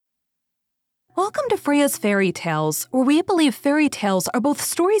Welcome to Freya's Fairy Tales, where we believe fairy tales are both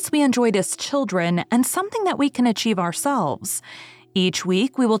stories we enjoyed as children and something that we can achieve ourselves. Each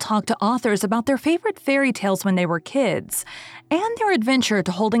week, we will talk to authors about their favorite fairy tales when they were kids, and their adventure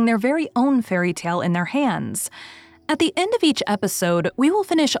to holding their very own fairy tale in their hands. At the end of each episode, we will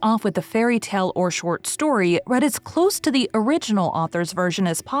finish off with a fairy tale or short story read as close to the original author's version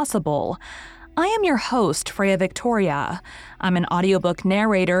as possible. I am your host, Freya Victoria. I'm an audiobook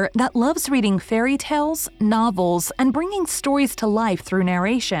narrator that loves reading fairy tales, novels, and bringing stories to life through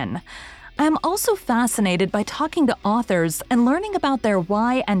narration. I'm also fascinated by talking to authors and learning about their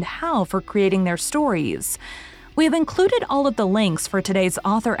why and how for creating their stories. We have included all of the links for today's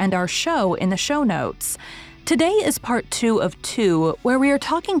author and our show in the show notes. Today is part 2 of 2, where we are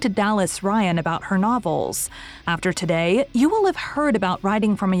talking to Dallas Ryan about her novels. After today, you will have heard about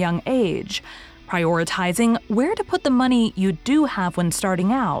writing from a young age, prioritizing where to put the money you do have when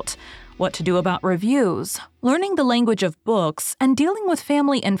starting out, what to do about reviews, learning the language of books, and dealing with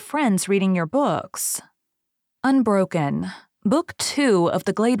family and friends reading your books. Unbroken, Book 2 of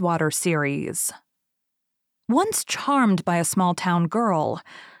the Gladewater series. Once charmed by a small-town girl,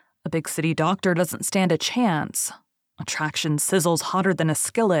 a big city doctor doesn't stand a chance. Attraction sizzles hotter than a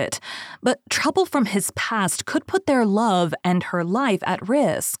skillet, but trouble from his past could put their love and her life at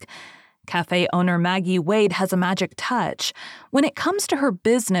risk. Cafe owner Maggie Wade has a magic touch when it comes to her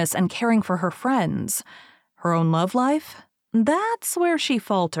business and caring for her friends. Her own love life? That's where she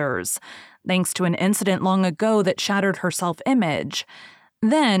falters, thanks to an incident long ago that shattered her self-image.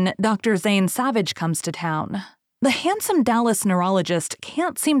 Then Dr. Zane Savage comes to town. The handsome Dallas neurologist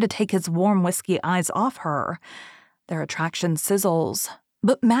can't seem to take his warm whiskey eyes off her. Their attraction sizzles.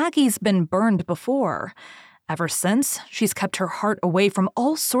 But Maggie's been burned before. Ever since, she's kept her heart away from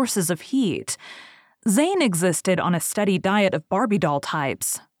all sources of heat. Zane existed on a steady diet of Barbie doll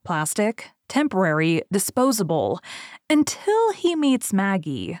types, plastic, temporary, disposable, until he meets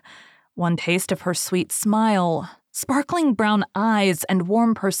Maggie. One taste of her sweet smile, sparkling brown eyes, and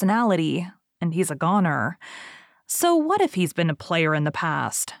warm personality, and he's a goner. So what if he's been a player in the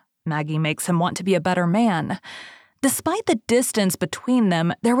past? Maggie makes him want to be a better man. Despite the distance between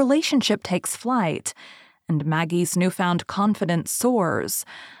them, their relationship takes flight, and Maggie's newfound confidence soars.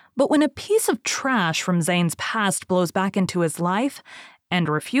 But when a piece of trash from Zane's past blows back into his life and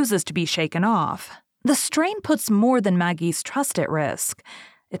refuses to be shaken off, the strain puts more than Maggie's trust at risk.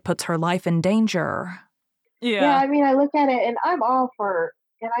 It puts her life in danger. Yeah, I mean, I look at it and I'm all for,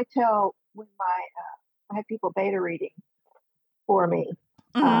 and I tell when I have people beta reading for me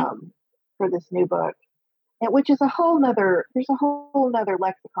for this new book, and which is there's a whole nother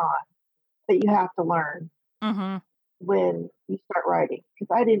lexicon that you have to learn when you start writing.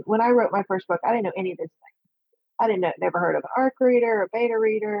 Because when I wrote my first book, I didn't know any of this thing. I never heard of an ARC reader, a beta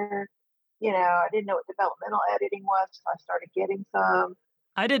reader. I didn't know what developmental editing was, so I started getting some.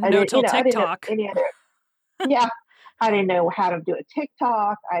 I didn't know till TikTok. I didn't know any other. Yeah, I didn't know how to do a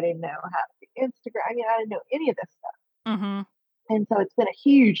TikTok. I didn't know how to do Instagram. I mean, I didn't know any of this stuff. And so it's been a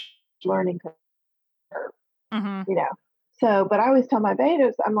huge learning curve, So, but I always tell my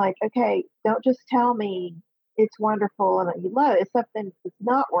betas, I'm like, okay, don't just tell me it's wonderful and that you love it. If something that's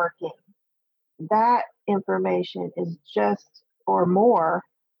not working, that information is just or more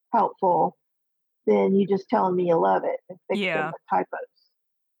helpful than you just telling me you love it and fixing the typos,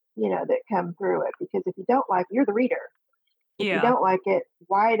 that come through it. Because if you don't like it, you're the reader. If you don't like it,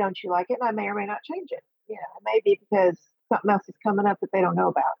 why don't you like it? And I may or may not change it. It may be because something else is coming up that they don't know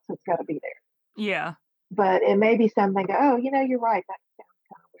about, so it's got to be there. Yeah. But it may be something, you're right, that sounds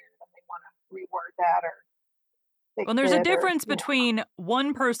kind of weird, and they want to reword that or fix Well, there's a difference or, between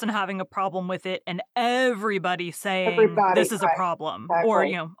one person having a problem with it and everybody saying this is a problem. Exactly.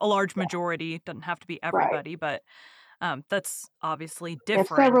 Or, a large majority. Doesn't have to be everybody, but that's obviously different.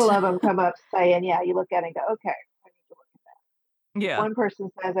 If several of them come up saying, you look at it and go, okay, I need to look at that. Yeah. If one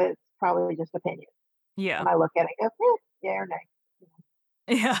person says it, it's probably just opinion. Yeah. And I look at it and go, yeah or nay.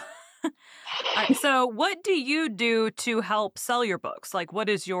 Yeah. So what do you do to help sell your books? Like, what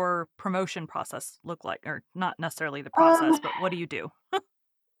does your promotion process look like? Or not necessarily the process, but what do you do?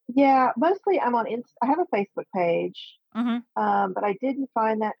 Yeah, mostly I'm on I have a Facebook page, but I didn't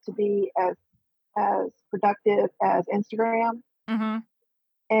find that to be as productive as Instagram.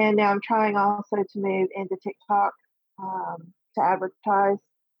 And now I'm trying also to move into TikTok to advertise.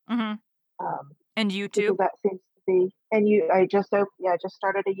 And YouTube? Because that seems to be. And I just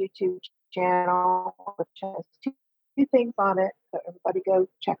started a YouTube channel which has two things on it. So everybody go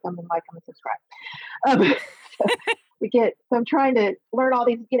check them and like them and subscribe. So I'm trying to learn all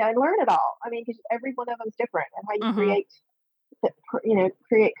these, and learn it all. I mean, because every one of them is different, and how you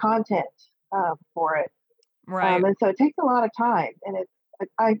create content for it. Right. And so it takes a lot of time, and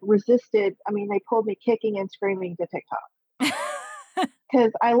I resisted. I mean, they pulled me kicking and screaming to TikTok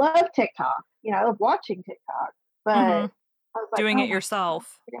because I love TikTok. I love watching TikTok, but Mhm. I was like, Doing oh it my god,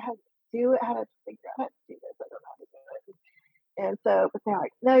 yourself. I how to do it, how to figure out how to do this. I don't know how to do it. And so, but they're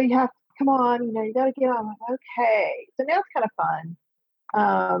like, no, you have to come on. You got to get on. I'm like, okay. So now it's kind of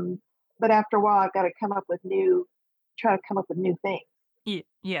fun. But after a while, I've got to try to come up with new things.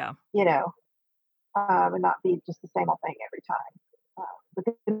 Yeah. You know, and not be just the same old thing every time. But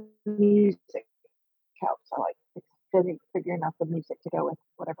the music helps. I like figuring out the music to go with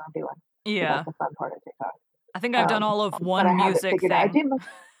whatever I'm doing. So that's Yeah. the fun part of TikTok. I think I've done all of But I one have it music figured out. thing.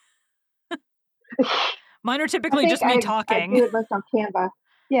 Mine are I typically think just me I talking. do it most on Canva.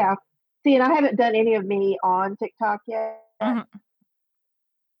 Yeah. See, and I haven't done any of me on TikTok yet, Mhm.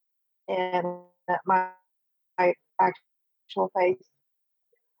 and my actual face.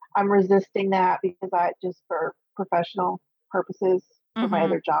 I'm resisting that because I just for professional purposes for my Mhm.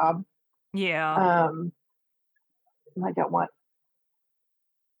 other job. Yeah. Um, I don't want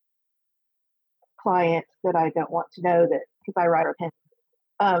clients that I don't want to know that because I write opinions.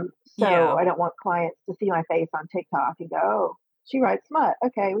 So Yeah. I don't want clients to see my face on TikTok and go, "Oh, she writes smut.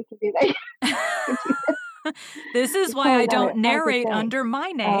 Okay, we can do that." We can do that. This is It's why probably I don't not a good narrate thing under my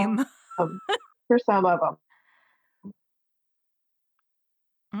um, name. for some of them.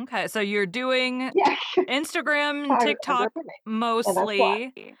 Okay, so you're doing Yeah, Instagram and under TikTok a name, and that's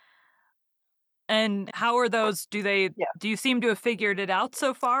why. mostly. And how are those Yeah. do you seem to have figured it out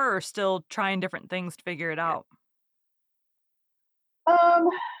so far or still trying different things to figure it out? Um,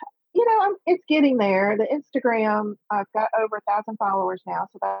 it's getting there. The Instagram, I've got over 1,000 followers now,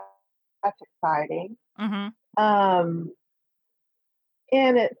 so that's exciting. Mhm. Um,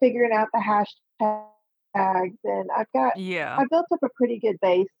 and figuring out the hashtags, and Yeah. I built up a pretty good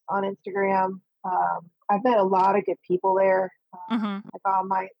base on Instagram. I've met a lot of good people there. Mhm.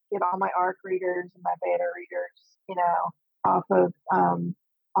 Get all my ARC readers and my beta readers, off of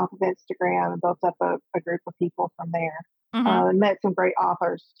Instagram, and built up a group of people from there. Mhm. And met some great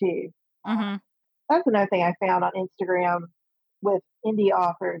authors too. Mhm. That's another thing I found on Instagram with indie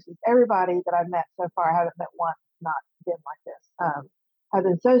authors is everybody that I've met so far, I haven't met one not been like this. Have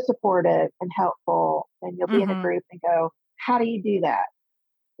been so supportive and helpful, and you'll be in a Mhm. group and go, "How do you do that?"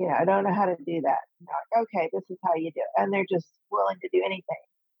 I don't know how to do that. And they're like, "Okay, this is how you do it," and they're just willing to do anything,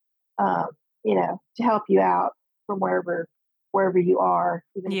 to help you out from wherever you are,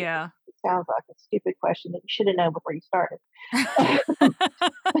 even if Yeah. it sounds like a stupid question that you should have known before you started.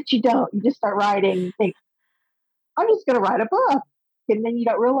 But you don't. You just start writing. You think, I'm just going to write a book. And then you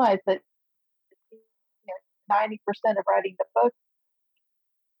don't realize that 90% of writing the book,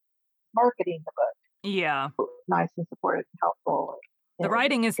 marketing the Yeah. book, nice and supportive and helpful, The and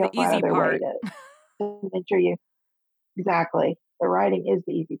writing is the go out of easy their way part. to make sure you exactly. The writing is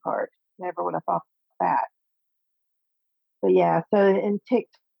the easy part. Never would have thought that. But yeah, so in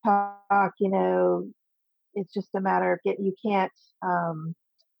TikTok, it's just a matter of you can't,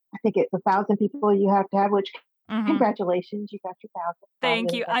 I think it's 1,000 people you have to have, which Mhm. congratulations, you got your 1,000.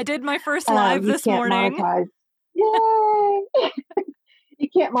 Thank you. Amazing. I did my first live You this can't morning. monetize. Yay! You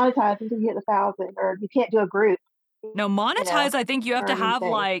can't monetize until you hit 1,000, or you can't do a group. No, You know, monetize, I think you have to or have,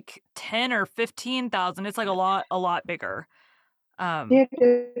 anything. like, 10 or 15,000. It's, like, a lot bigger.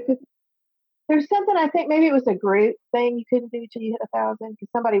 There's something I think maybe it was a group thing you couldn't do till you hit 1,000 because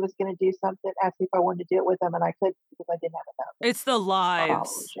somebody was going to do something, asked me if I wanted to do it with them, and I couldn't because I didn't have 1,000 It's the followers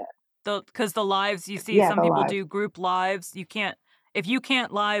lives. yet. Because the lives you see Yeah, some the people live. do group lives. If you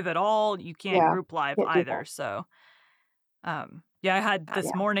can't live at all, you can't Yeah, group live can't do that. either, so, yeah, I had this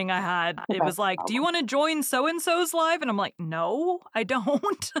Yeah, morning, so it that's was the like, "Do you problem. wanna join so and so's live?" And I'm like, "No, I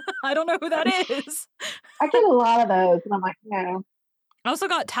don't. I don't know who that is." I get a lot of those, and I'm like, no. I also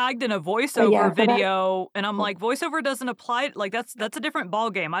got tagged in a But yeah, voiceover so that's video, and I'm like, "Voiceover doesn't apply." Like, that's a different ball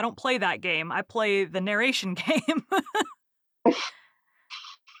game. I don't play that game. I play the narration game.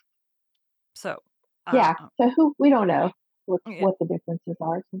 So, yeah. So who we don't know yeah. what the differences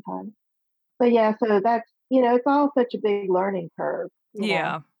are sometimes. But yeah, so that's it's all such a big learning curve.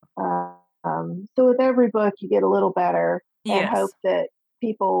 Yeah. So with every book, you get a little better, and hope Yes. that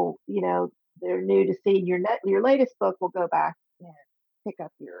people, they're new to see your latest book will go back and pick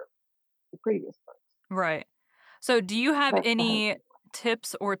up your previous books. Right. So, do you have That's the hope. any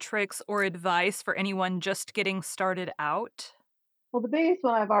tips or tricks or advice for anyone just getting started out? Well, the biggest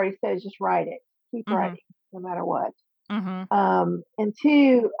one I've already said is just write it. Keep Mhm. writing, no matter what. Mhm. And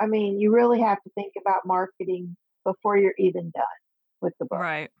two, I mean, you really have to think about marketing before you're even done with the book.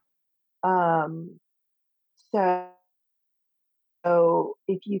 Right. Um, so So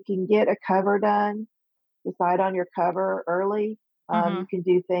if you can get a cover done, decide on your cover early. You can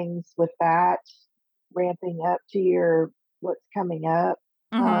do things with that, ramping up to your what's coming up.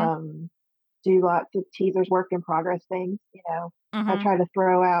 Do lots of teasers, work in progress things. I try to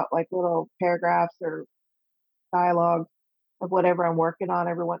throw out like little paragraphs or dialogue of whatever I'm working on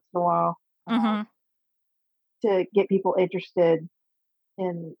every once in a while to get people interested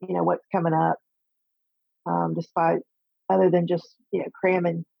in what's coming up. Despite other than just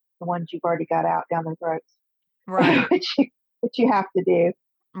cramming the ones you've already got out down their throats, Right. which you have to do.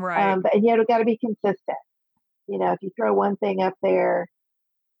 Right. But it got to be consistent. If you throw one thing up there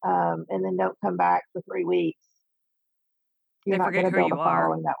and then don't come back for 3 weeks, you're They not going forget to who build you a are.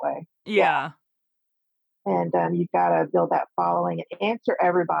 following that way. Yeah. And you've got to build that following and answer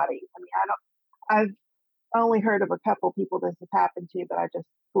everybody. I mean, I've only heard of a couple people this has happened to, but it just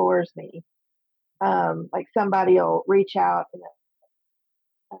floors me. Like somebody will reach out in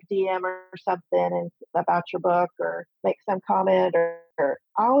a DM or something and about your book or make some comment or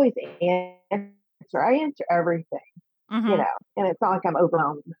I always answer. I answer everything, and it's not like I'm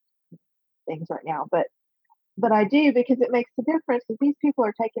overwhelmed with things right now, but I do because it makes a difference. Because these people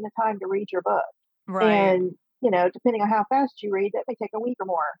are taking the time to read your book, Right. and depending on how fast you read, that may take a week or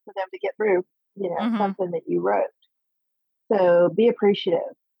more for them to get through, something that you wrote. So be appreciative,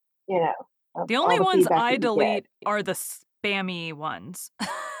 of The all only the ones feedback I that you get. delete are the spammy ones.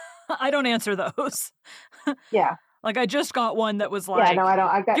 I don't answer those. Yeah. Like, I just got one that was Yeah, no, like, I don't.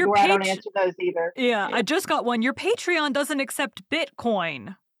 I've gotten your to where I don't page. answer those either. Yeah, I just got one. Your Patreon doesn't accept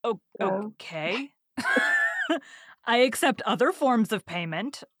Bitcoin. Oh, So okay. I accept other forms of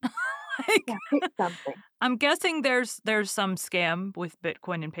payment. yeah, Like, pick something. I'm guessing there's some scam with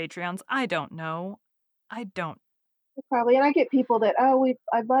Bitcoin and Patreons. I don't know. I don't. Probably, and I get people that,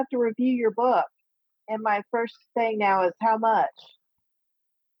 I'd love to review your book, and my first thing now is how much,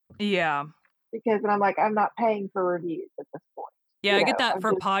 Yeah. because and I'm like, I'm not paying for reviews at this point. Yeah, I get that I'm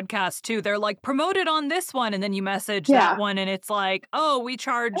for just podcasts too. They're like, promote it on this one, and then you message that yeah, one, and it's like, oh, we oh,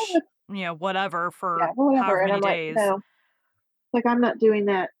 charge, whatever yeah, for whatever, however and many I'm like, days. no, like I'm not doing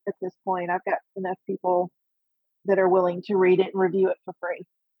that at this point. I've got enough people that are willing to read it and review it for free.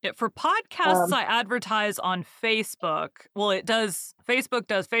 Yeah, for podcasts, Um, I advertise on Facebook. Well, Facebook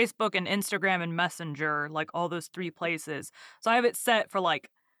does Facebook and Instagram and Messenger, like all those 3 places. So I have it set for like,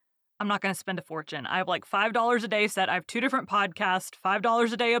 I'm not going to spend a fortune. I have like $5 a day set. I have 2 different podcasts,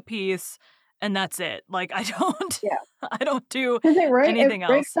 $5 a day a piece, and that's it. Like, I don't, yeah, I don't do because it anything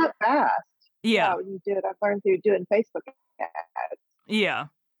breaks else. up fast. Yeah. When you do it, I've learned through doing Facebook ads. Yeah.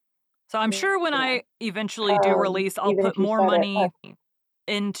 So I'm You sure when know, I eventually do release, I'll even if put you more set it money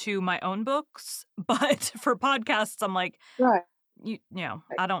into my own books. But for podcasts, I'm like, right.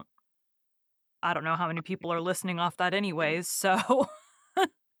 I don't know how many people are listening off that anyways. So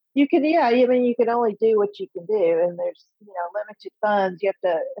You can, yeah. I mean, you can only do what you can do, and there's limited funds. You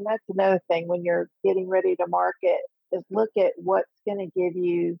have to, and that's another thing when you're getting ready to market is look at what's going to give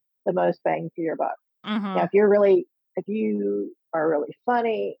you the most bang for your buck. Now, mhm. if you are really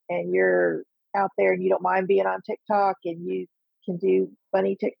funny and you're out there and you don't mind being on TikTok and you can do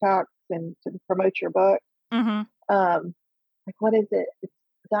funny TikToks and to promote your book, Mhm. like what is it? It's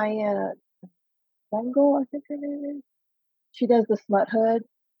Diana Bungle, I think her name is. She does the smut hood.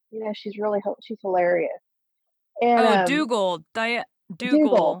 She's hilarious. And Oh, Dougal. Dougal,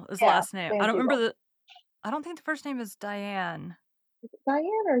 Dougal is yeah, last name. Dan Dougal. I don't think the first name is Diane. Is it Diane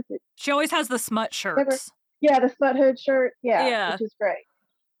or is it She always has the smut ever? shirts. Yeah, the smut hood shirt, yeah, Yeah. which is great.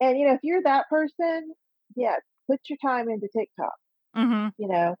 And if you're that person, yeah, put your time into TikTok. Mhm.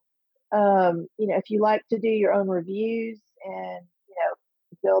 If you like to do your own reviews and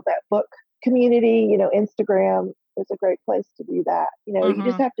build that book community, Instagram is a great place to do that. You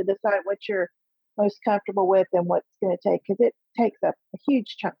just Mhm. have to decide what you're most comfortable with and what's going to take because it takes up a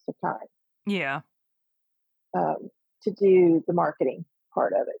huge chunks of time Yeah. um, to do the marketing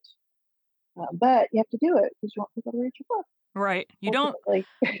part of it. But you have to do it because you want people to read your book Right. ultimately.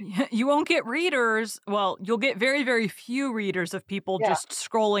 You won't get readers. Well, you'll get very, very few readers of people Yeah, just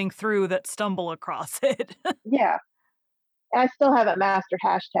scrolling through that stumble across it. yeah. I still haven't mastered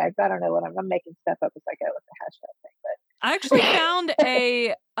hashtags. I don't know what I'm making stuff up as I go with the I hashtag actually thing.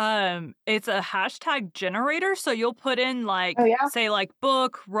 found it's a hashtag generator, so you'll put in Oh like yeah. say like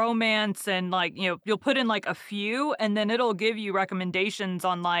book, romance, and like, you'll put in like a few and then it'll give you recommendations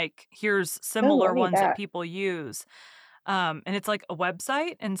on like here's Oh, I similar need ones that that. people use. And it's like a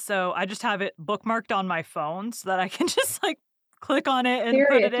website, and so I just have it bookmarked on my phone so that I can just like click on it and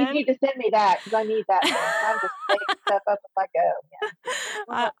put Serious. it You in. need to send me that because I need that thing. I'm just making stuff up as I go.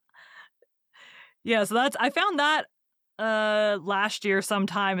 Yeah. Uh, yeah, so I found that last year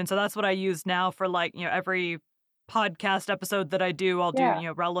sometime, and so that's what I use now for, like, every podcast episode that I do, I'll do,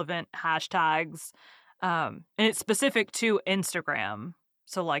 Yeah. relevant hashtags. And it's specific to Instagram.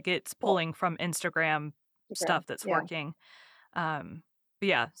 So, like, it's Cool. pulling from Instagram Instagram. stuff that's Yeah. working. But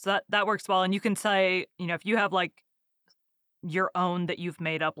yeah, so that works well, and you can say, if you have, like, your own that you've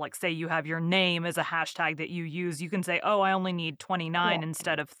made up, like, say you have your name as a hashtag that you use, you can say, "Oh, I only need 29 Yeah.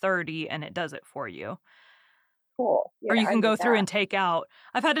 instead of 30," and it does it for you. Cool. Or Yeah, you I can need go through that. and take out.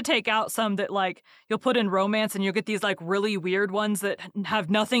 I've had to take out some that, like, you'll put in romance and you'll get these, like, really weird ones that have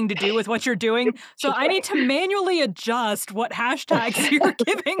nothing to do with what you're doing. So I need to manually adjust what hashtags you're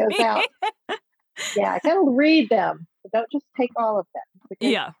giving Goes me. out. Yeah, I gotta read them. But don't just take all of them. It's a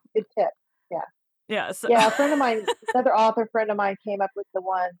Yeah. good tip. Yeah. Yeah, so Yeah, a friend of mine, another author friend of mine came up with the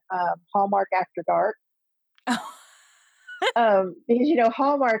one, Hallmark After Dark. Because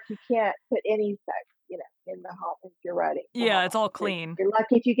Hallmark, you can't put any sex, in the hall if you're writing for Yeah, it's Hallmark. all clean. You're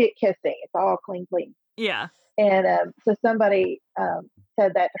lucky if you get kissing. It's all clean, clean. Yeah. And so somebody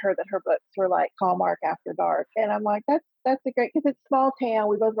said that to her, that her books were like Hallmark After Dark, and I'm like, that's a great, because it's small town.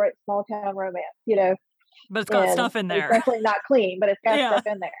 We both write small town romance, But it's got and stuff in it's there. definitely not clean, but it's got Yeah. stuff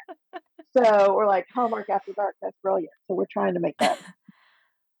in there. So we're like, Hallmark After Dark. That's brilliant. So we're trying to make that.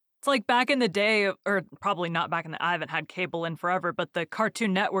 It's like back in the day, or probably not back in the I haven't had cable in forever, but the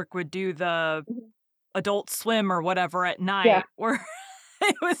Cartoon Network would do the Mhm. Adult Swim or whatever at Yeah, night where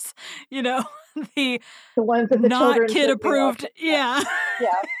it was, the the ones that the not children kid shouldn't be approved. watching. Yeah, Yeah.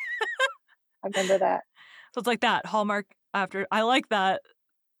 yeah, I remember that. So it's like that Hallmark after. I like that.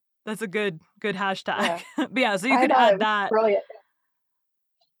 That's a good hashtag. Yeah, But yeah, so you I could thought it add was that. brilliant.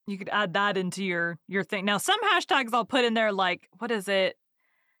 You could add that into your thing. Now, some hashtags I'll put in there, like, what is it?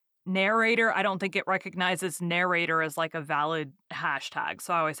 Narrator. I don't think it recognizes narrator as like a valid hashtag.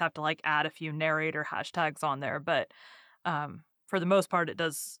 So I always have to like add a few narrator hashtags on there. But for the most part, it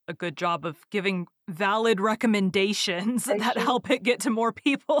does a good job of giving valid recommendations that Patience. help it get to more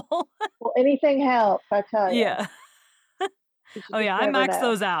people. Well, anything helps, I tell you. Yeah. You Oh just yeah, I never max know.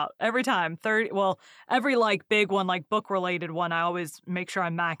 those out every time. 30, well, every like big one, like book related one, I always make sure I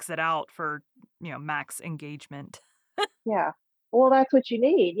max it out for, max engagement. Yeah. Well, that's what you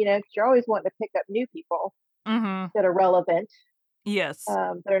need, 'cause you're always wanting to pick up new people Mhm. that are relevant, Yes.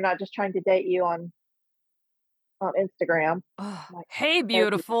 that are not just trying to date you on Instagram. Ugh. Like, Hey, there are people.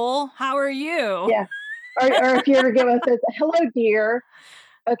 beautiful. How are you? Yeah. Or if you ever give us a hello, dear.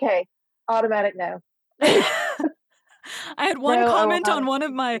 Okay, automatic no. I had one No, I will comment not on one of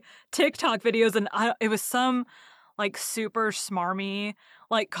engage my you. TikTok videos, and it was some like super smarmy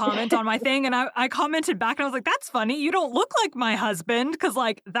like comment on my thing, and I commented back, and I was like, "That's funny. You don't look like my husband, because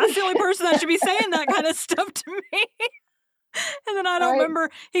like that's the only person that should be saying that kind of stuff to me." And then I don't Right? remember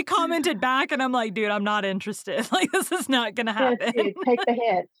he commented back, and I'm like, "Dude, I'm not interested. Like this is not gonna Yeah, happen." dude, take the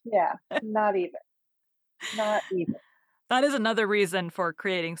hint. Yeah, not even. Not even. That is another reason for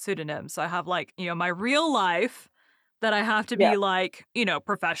creating pseudonyms. So I have like, my real life that I have to Yeah, be like,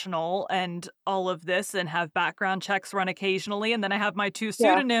 professional and all of this and have background checks run occasionally. And then I have my two yeah.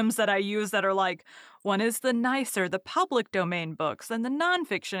 pseudonyms that I use that are like, one is the nicer, the public domain books, and the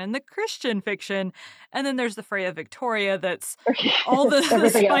nonfiction and the Christian fiction. And then there's the Freya Victoria that's all the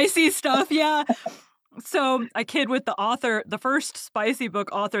Everything else. spicy stuff. Yeah. So I kid with the author, the first spicy book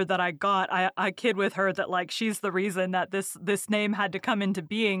author that I got, I kid with her that like she's the reason that this name had to come into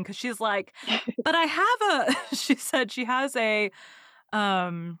being, because she's like, but I have a she said she has a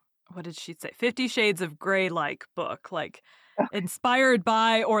what did she say? 50 Shades of Grey like book, like inspired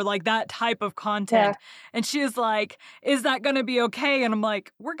by or like that type of Yeah, content. And she is like, is that gonna be okay? And I'm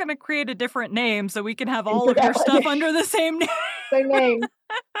like, we're gonna create a different name so we can have all enter of your that one. stuff under the same name. Same name.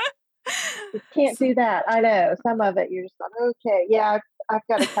 You can't do that. I know. Some of it you're just like, okay. Yeah, I've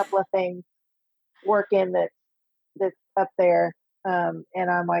got a couple of things working that's up there. And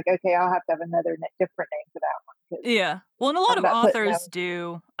I'm like, okay, I'll have to have another different name for that one because Yeah. Well, and a lot I'm of not putting authors them.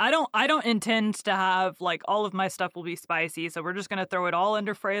 do. I don't intend to have like all of my stuff will be spicy, so we're just gonna throw it all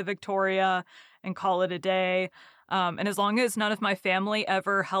under Freya Victoria and call it a day. And as long as none of my family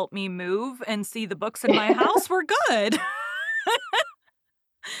ever help me move and see the books in my house, we're good.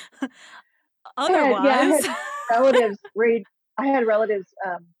 I Otherwise, had relatives read. I had relatives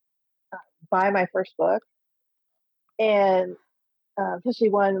uh, buy my first book, and especially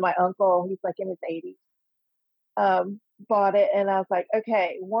one, my uncle, he's like in his 80s, bought it, and I was like,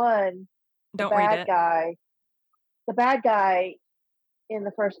 okay, one, the don't read bad it. guy, the bad guy in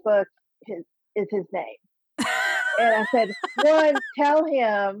the first book is his name. And I said, one, tell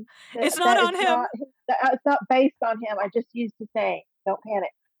him that, It's not that on it's not him. that it's not based on him. I just used his name. Don't panic.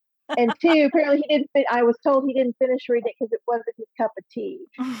 And two, apparently he didn't. I was told he didn't finish reading it because it wasn't his cup of tea.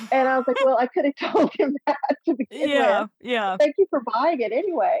 And I was like, well, I could have told him that to begin with. Yeah. Thank you for buying it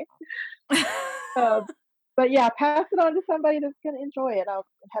anyway. But yeah, pass it on to somebody that's going to enjoy it. I'll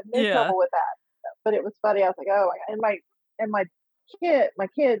have no trouble with that. But it was funny. I was like, oh my God. And my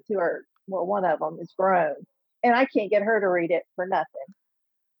kids who are, well, one of them is grown, and I can't get her to read it for nothing.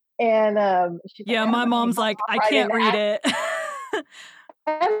 And she's yeah, like, my mom's like, I can't read it.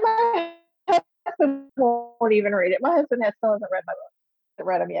 And my husband won't even read it. My husband still hasn't read my book.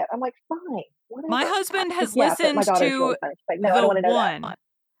 Read them yet. I'm like, fine, whatever. My husband has but listened my daughter's to really funny. She's like, no, I don't want to know that.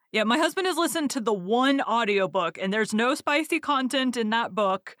 Yeah, my husband has listened to the one audiobook, and there's no spicy content in that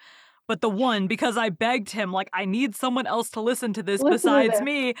book, but the one, because I begged him, like, I need someone else to listen to this besides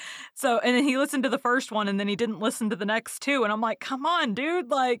me. So, and then he listened to the first one, and then he didn't listen to the next two, and I'm like, come on, dude,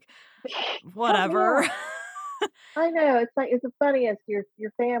 like, whatever. I know. It's like, it's the funniest.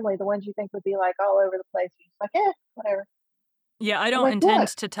 Your family, the ones you think would be like all over the place, you're just like, whatever. Yeah, I don't intend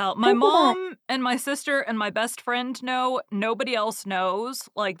to tell. My mom and my sister and my best friend know. Nobody else knows.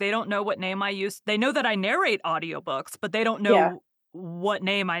 Like, they don't know what name I use. They know that I narrate audiobooks, but they don't know what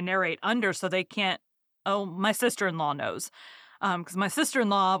name I narrate under, so they can't. Oh, my sister-in-law knows. Because my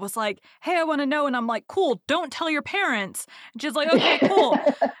sister-in-law was like, hey, I want to know. And I'm like, cool, don't tell your parents. And she's like, okay, cool.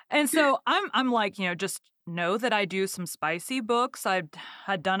 And so I'm like, just know that I do some spicy books. I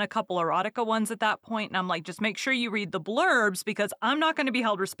had done a couple erotica ones at that point, and I'm like, just make sure you read the blurbs, because I'm not going to be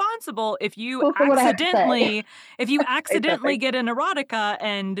held responsible if you accidentally get an erotica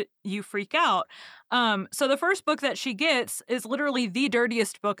and you freak out. So the first book that she gets is literally the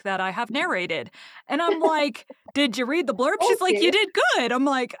dirtiest book that I have narrated. And I'm like, did you read the blurb? She's like, you did good. I'm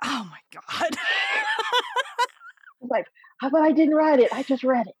like, oh my God. I was like, but I didn't write it. I just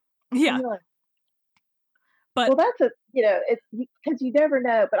read it. Yeah. But that's it's because you never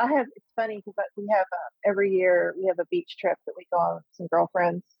know. But it's funny because we have every year we have a beach trip that we go on with some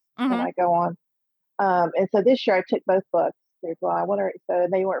girlfriends and I go on. And so this year I took both books. Well,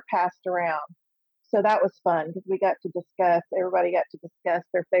 and they weren't passed around. So that was fun because everybody got to discuss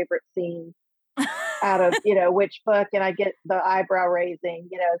their favorite scenes out of, which book. And I get the eyebrow raising,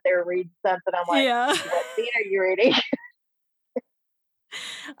 as they were reading something. I'm like, what scene are you reading?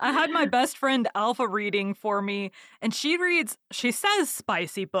 I had my best friend Alpha reading for me, and she says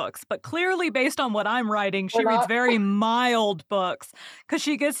spicy books, but clearly based on what I'm writing, she reads very mild books, because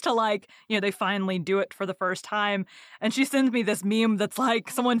she gets to they finally do it for the first time, and she sends me this meme that's like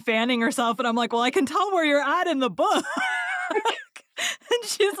someone fanning herself, and I'm like, well, I can tell where you're at in the book. And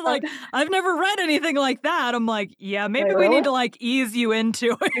she's like, I've never read anything like that. I'm like, yeah, maybe we need to ease you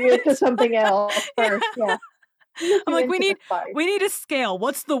into it. Into something else first, yeah. I'm like, we need a scale.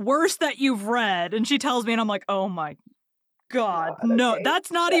 What's the worst that you've read? And she tells me, and I'm like, oh my God, no,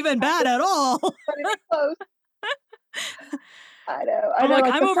 that's not even bad at all. Close. I know.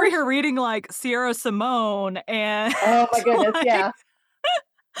 I'm over here reading Sierra Simone, and oh my goodness, yeah.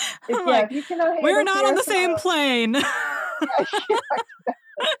 I'm like, we're not on the same plane.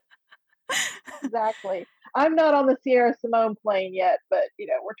 Exactly. I'm not on the Sierra Simone plane yet, but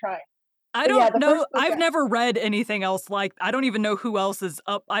we're trying. I don't know. I've never read anything else I don't even know who else is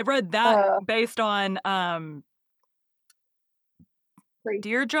up. I read that based on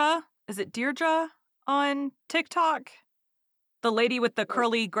Deirdre. Is it Deirdre on TikTok? The lady with the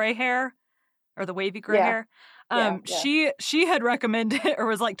curly gray hair or the wavy gray hair. She had recommended or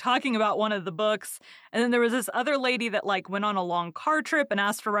was talking about one of the books, and then there was this other lady that went on a long car trip and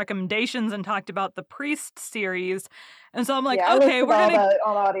asked for recommendations and talked about the Priest series. And so I'm like, okay, we're gonna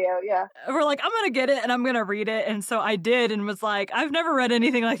on audio, we're like, I'm gonna get it and I'm gonna read it. And so I did, and was like, I've never read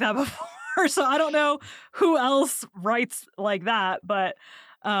anything like that before, so I don't know who else writes like that, but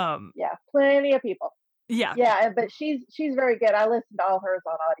plenty of people. Yeah, but she's very good. I listened to all hers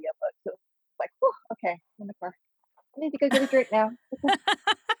on audiobooks. So it's like, okay, in the car. I need to go get a drink now.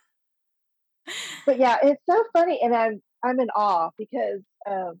 But yeah, it's so funny, and I'm in awe because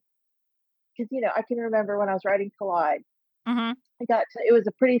I can remember when I was writing Collide, it was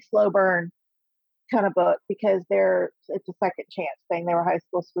a pretty slow burn kind of book because it's a second chance thing. They were high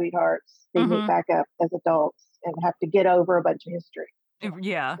school sweethearts. They meet back up as adults and have to get over a bunch of history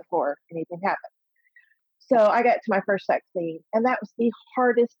before anything happens. So I got to my first sex scene, and that was the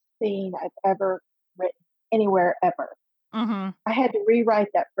hardest scene I've ever written anywhere ever. I had to rewrite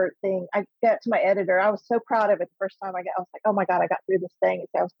that first thing. I got to my editor. I was so proud of it the first time I was like, oh my God, I got through this thing. It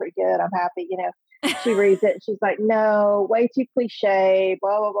sounds pretty good. I'm happy. She reads it and she's like, no, way too cliche,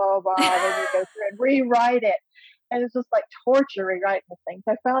 blah, blah, blah, blah. Then you go through and rewrite it. And it's just like torture rewriting the thing.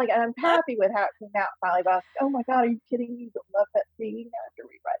 So I felt I'm happy with how it came out finally. But I was like, oh my God, are you kidding me? You don't love that scene. I have to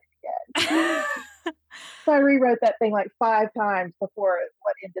rewrite it again. So I rewrote that thing like 5 times before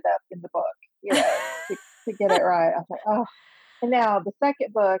what ended up in the book, to, to get it right. I was like, oh. And now the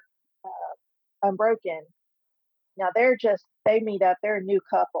second book, Unbroken, now they meet up, they're a new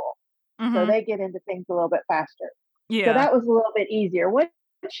couple. So Mm-hmm. they get into things a little bit faster. So Yeah. that was a little bit easier. Once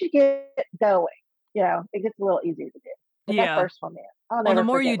you get going, it gets a little easier to do. But that Yeah. first one, man, I'll Well, the never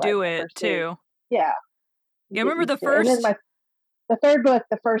more forget you writing do that it first series. too. Yeah, you Yeah, I get remember used the to it. And then first. the third book,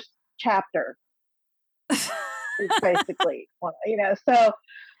 the first chapter is basically so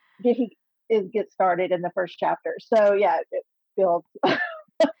he gets started in the first chapter. So yeah, it builds.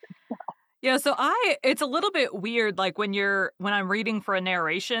 Yeah, so it's a little bit weird like when I'm reading for a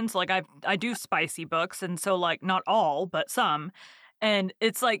narration, so like I do spicy books and so like not all, but some. And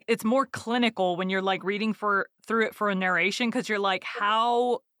it's like it's more clinical when you're like reading for through it for a narration cuz you're like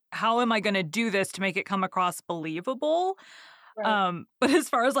how am I going to do this to make it come across believable? Right. But as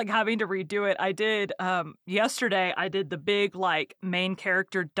far as, like, having to redo it, I did, yesterday, I did the big, like, main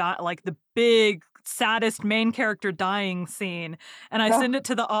character like, the big, saddest main character dying scene, and I Oh, send it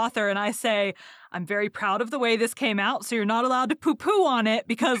to the author, and I say, "I'm very proud of the way this came out, so you're not allowed to poo-poo on it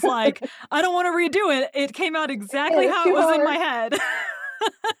because, like, I don't wanna redo it. It came out exactly it's how it too was in hard. my head."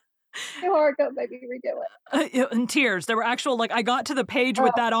 Too hard. Don't make me redo it. Yeah, in tears. There were actual like, I got to the page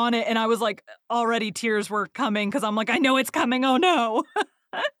with Oh, that on it, and I was like, already tears were coming because 'cause I'm like, "I know it's coming, oh no."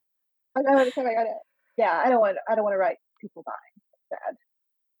 I know it's coming. I know. Yeah, I don't want to write people dying. Bad.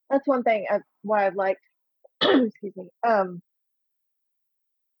 That's one thing why I've liked. Excuse me.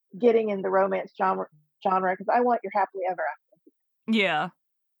 Getting in the romance genre because I want your happily ever after. Yeah.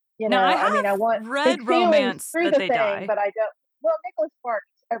 Now I I mean, I have want big read feelings romance through that the they thing, die. but I don't. Well, Nicholas Sparks,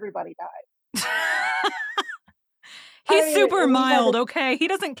 everybody dies. I He's mean, super we had mild, this. okay? He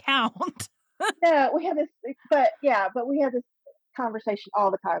doesn't count. No, we had this, but yeah, but we had this conversation all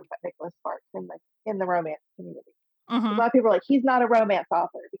the time about Nicholas Sparks in the romance community. A Mhm. lot of people are like, he's not a romance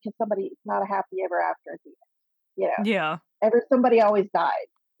author because it's not a happy ever after at the end. Yeah. Somebody always died.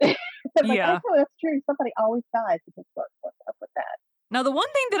 I'm like, I Yeah. know that's true. Somebody always dies in this book. What's up with that? Now the one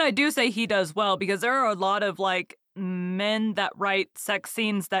thing that I do say he does well, because there are a lot of, like, men that write sex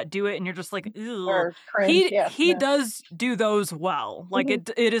scenes that do it and you're just like, "Ew." Or cringe. Yes, He no, does do those well. Like, it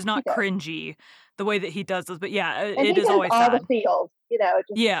is he not does. cringy the way that he does those, but yeah, And it he is does always all the sad. feels, it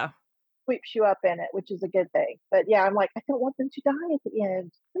just Yeah. sweeps you up in it, which is a good thing. But yeah, I'm like, I don't want them to die at the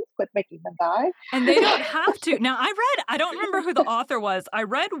end. Please quit making them die. And they don't have to. Now, I don't remember who the author was. I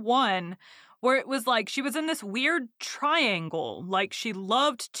read one where it was like she was in this weird triangle. Like she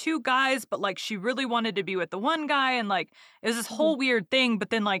loved two guys, but like she really wanted to be with the one guy. And like it was this Mhm. whole weird thing.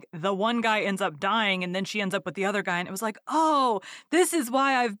 But then like the one guy ends up dying and then she ends up with the other guy. And it was like, oh, this is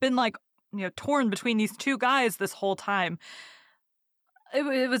why I've been like, torn between these two guys this whole time.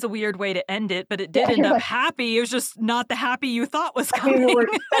 It was a weird way to end it, but it did Yeah, end you're up like, happy. It was just not the happy you thought was happy we coming. were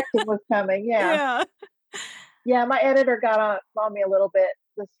expecting was coming. Yeah. Yeah. Yeah, my editor got on me a little bit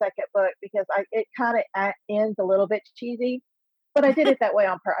the second book because it kind of ends a little bit cheesy, but I did it that way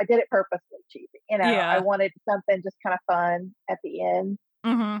I did it purposely cheesy. I Yeah. wanted something just kind of fun at the end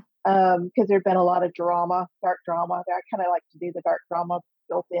Mhm. because there'd been a lot of drama, dark drama. I kind of like to do the dark drama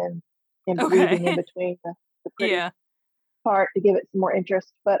built in weaving in Okay. between the pretty Yeah. part to give it some more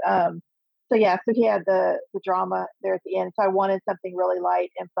interest. But so yeah, so he had the drama there at the end. So I wanted something really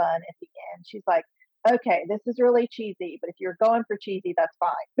light and fun at the end. She's like, okay, this is really cheesy, but if you're going for cheesy, that's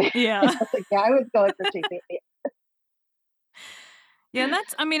fine. I Yeah. was like, yeah, I was going for cheesy. Yeah, and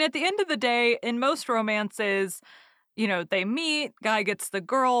that's I mean, at the end of the day, in most romances, they meet, guy gets the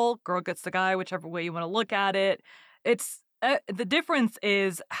girl gets the guy, whichever way you wanna look at it. It's the difference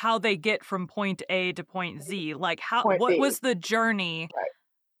is how they get from point A to point Z. Like, Point what B, was the journey right?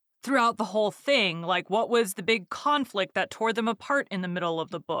 throughout the whole thing? Like, what was the big conflict that tore them apart in the middle of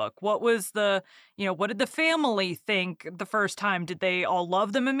the book? What was what did the family think the first time? Did they all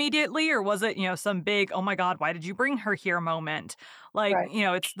love them immediately? Or was it, some big, oh my God, why did you bring her here moment? Like, Right.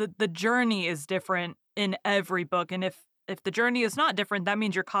 it's the journey is different in every book. And if the journey is not different, that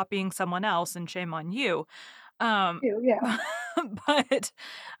means you're copying someone else and shame on you. Um, Yeah. but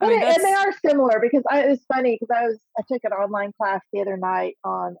I And mean, they that's, are similar because it was funny because I took an online class the other night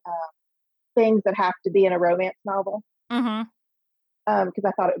on things that have to be in a romance novel mhm. because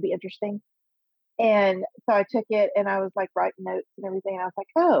I thought it would be interesting. And so I took it and I was like writing notes and everything. And I was like,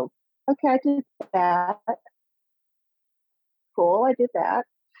 oh, okay, I did that. Cool, I did that.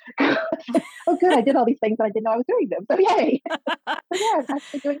 Oh, good, I did all these things and I didn't know I was doing them. So yay! So yeah, I'm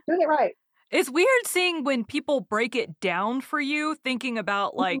actually doing it right. It's weird seeing when people break it down for you, thinking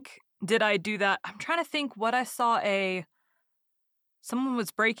about, Mhm. like, did I do that? I'm trying to think what I saw someone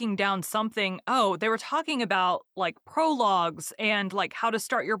was breaking down something. Oh, they were talking about like prologues and like how to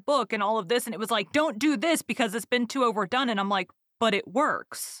start your book and all of this. And it was like, don't do this because it's been too overdone. And I'm like, but it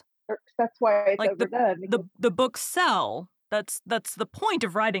works. That's why it's Like overdone. the books sell. That's the point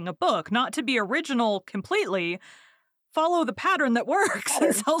of writing a book, not to be original completely. Follow the pattern that works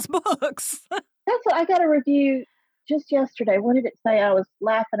and sells books. That's what I got a review just yesterday. What did it say? I was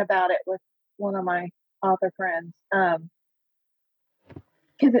laughing about it with one of my author friends.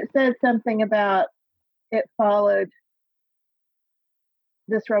 Because it said something about it followed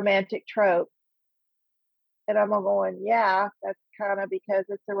this romantic trope. And I'm going, yeah, that's kind of because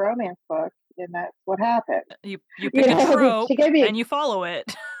it's a romance book, and that's what happened. You pick a trope she gave me and you follow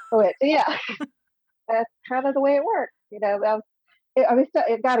it. Yeah, that's kind of the way it works. It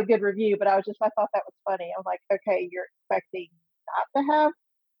got a good review, but I thought that was funny. I was like, okay, you're expecting not to have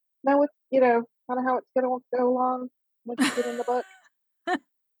know it's kind of how it's going to go along once you get in the book.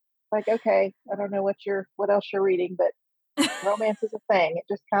 Like, okay, I don't know what else you're reading, but romance is a thing. It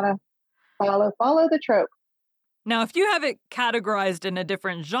just kind of follow the trope. Now, if you have it categorized in a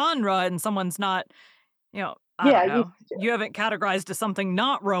different genre and someone's not, I don't know, you have it categorized as something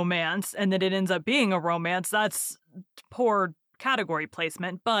not romance and then it ends up being a romance, that's poor category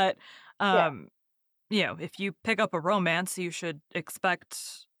placement. But, if you pick up a romance, you should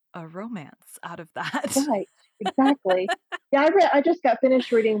expect a romance out of that. Right, exactly. Yeah, I just got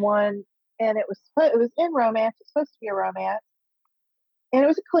finished reading one, and it was in romance. It's supposed to be a romance, and it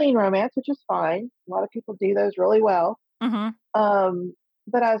was a clean romance, which is fine. A lot of people do those really well. Mm-hmm.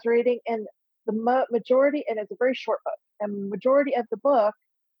 But I was reading, and the majority, and it's a very short book, and the majority of the book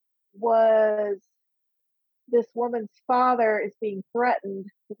was this woman's father is being threatened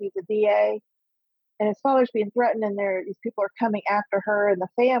because he's a DA, and his father's being threatened, and these people are coming after her and the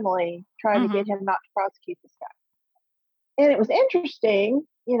family, trying to get him not to prosecute this guy. And it was interesting,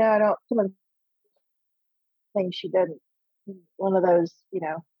 some of the things she did. One of those,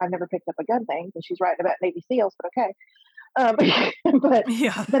 I've never picked up a gun thing because she's writing about Navy SEALs, but okay. But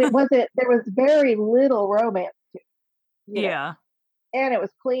it wasn't. There was very little romance to it. Yeah. And it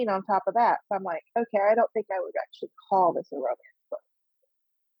was clean on top of that. So I'm like, okay, I don't think I would actually call this a romance book.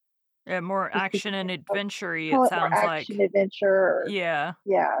 Yeah, more action and adventure-y, it call it sounds more like. action adventure. Yeah.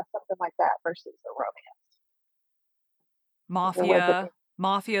 Yeah, something like that versus a romance.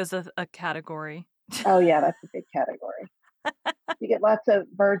 Mafia's a category. Oh yeah, that's a big category. You get lots of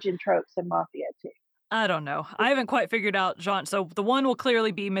virgin tropes in Mafia too. I don't know. I haven't quite figured out genre. So the one will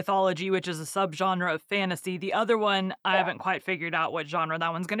clearly be mythology, which is a subgenre of fantasy. The other one, I haven't quite figured out what genre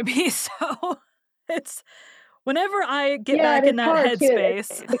that one's going to be. So it's whenever I get back in that headspace.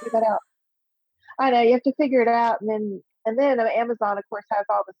 To figure that out. I know you have to figure it out, and then Amazon, of course, has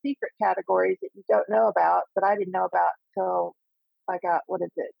all the secret categories that you don't know about, that I didn't know about till I got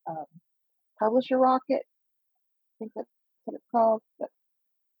Publisher Rocket. I think that's what it's called. But,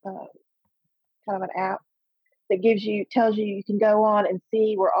 kind of an app that tells you you can go on and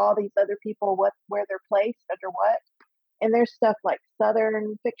see where all these other people where they're placed under what. And there's stuff like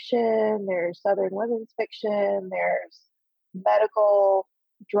Southern fiction, there's Southern women's fiction, there's medical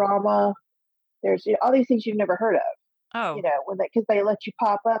drama, there's all these things you've never heard of. Oh, because they let you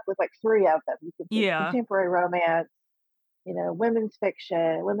pop up with like 3 of them. You can see contemporary romance, women's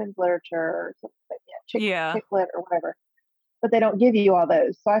fiction, women's literature, something, chick lit or whatever. But they don't give you all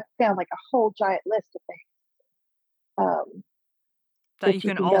those. So I found like a whole giant list of things that you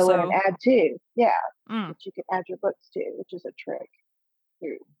can also go in and add to. Yeah, that you can add your books to, which is a trick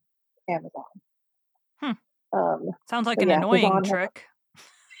through Amazon. Sounds like an annoying trick.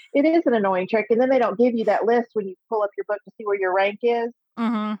 It is an annoying trick. And then they don't give you that list when you pull up your book to see where your rank is.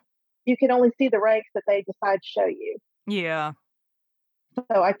 Mm-hmm. You can only see the ranks that they decide to show you. Yeah.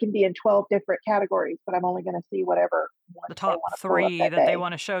 So I can be in 12 different categories, but I'm only going to see whatever the top 3 that they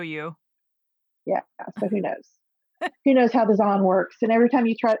want to show you. Yeah. So who knows? Who knows how the Zon works? And every time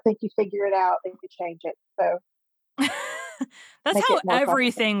you try to think you figure it out, they change it. So that's how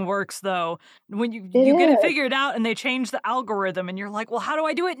everything works, though. When you get it figured out and they change the algorithm, and you're like, well, how do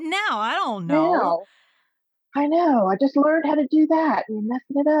I do it now? I don't know. I know. I just learned how to do that, and you're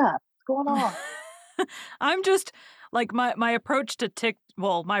messing it up. What's going on? I'm just like my approach to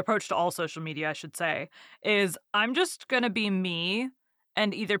my approach to all social media, I should say, is I'm just gonna be me,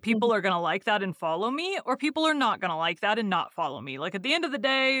 and either people are gonna like that and follow me, or people are not gonna like that and not follow me. Like at the end of the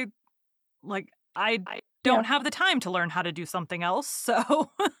day, like I don't have the time to learn how to do something else.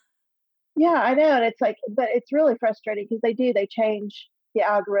 So yeah, I know, and it's like, but it's really frustrating because they change the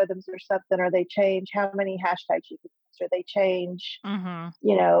algorithms or something, or they change how many hashtags you can use, or they change,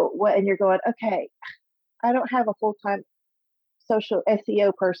 what, and you're going, okay, I don't have a full-time social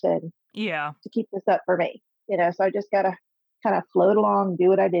SEO person Yeah. to keep this up for me. So I just gotta kind of float along, do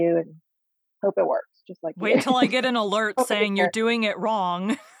what I do, and hope it works. Just like Wait till I get an alert saying you're doing it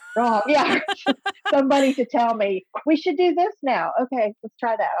wrong. Wrong. Yeah. Somebody to tell me we should do this now. Okay, let's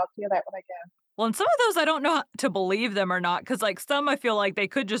try that. I'll do that when I go. Well, and some of those I don't know to believe them or not, because like some I feel like they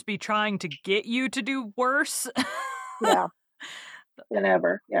could just be trying to get you to do worse. Yeah. Than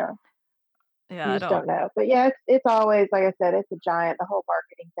ever. Yeah. Yeah, You I just don't. don't know. But yeah, it's always, like I said, it's a giant, the whole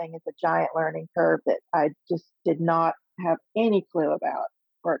marketing thing is a giant learning curve that I just did not have any clue about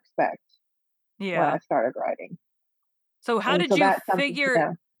or expect when Yeah. I started writing. So how And did so you that's something to figure?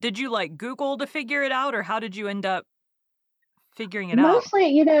 know. Did you like Google to figure it out, or how did you end up figuring it out?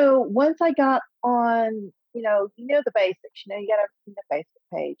 Mostly, once I got on, the basics, you got to a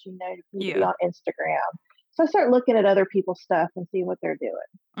Facebook page, you need to be Yeah. on Instagram. So I start looking at other people's stuff and seeing what they're doing.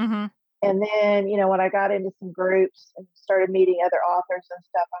 Mm-hmm. And then, when I got into some groups and started meeting other authors and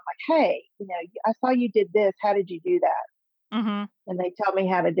stuff, I'm like, hey, I saw you did this. How did you do that? Mm-hmm. And they tell me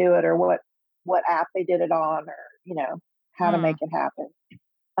how to do it or what app they did it on or, how to make it happen.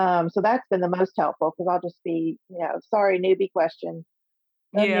 So that's been the most helpful because I'll just be, sorry, newbie question.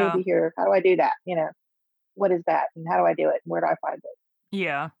 No Yeah. newbie here. How do I do that? What is that? And how do I do it? And where do I find it?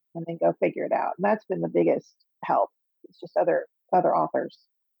 Yeah. And then go figure it out. And that's been the biggest help. It's just other authors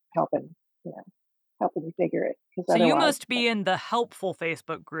helping, you know, helping you figure it. Because So you otherwise, must be in the helpful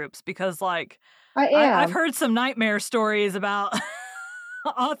Facebook groups because, like, I I've am. heard some nightmare stories about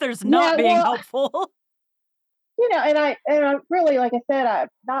authors not Yeah, being well, helpful. and I really, like I said, I'm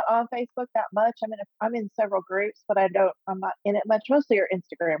not on Facebook that much. I'm in several groups, but I'm not in it much. Mostly are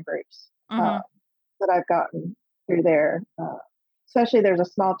Instagram groups Mm-hmm. that I've gotten through there. Especially there's a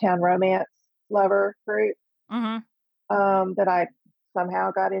small town romance lover group Mm-hmm. that I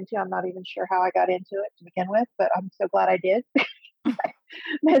somehow got into. I'm not even sure how I got into it to begin with, but I'm so glad I did.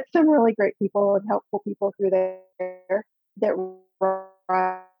 Met some really great people and helpful people through there that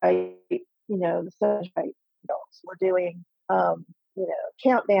write, the sunshine notes. We're doing,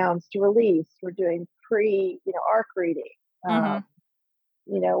 countdowns to release. We're doing arc reading. Mm-hmm.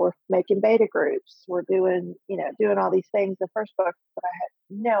 We're making beta groups. We're doing, doing all these things. The first book that I had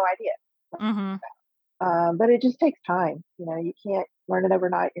no idea. Mm-hmm. But it just takes time. You can't learn it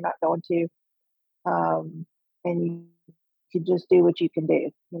overnight. You're not going to. And you can just do what you can do.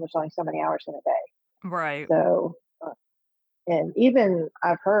 There's only so many hours in a day. Right. So, and even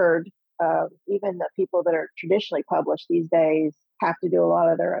I've heard, even the people that are traditionally published these days have to do a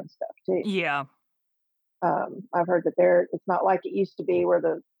lot of their own stuff too. Yeah. I've heard that it's not like it used to be where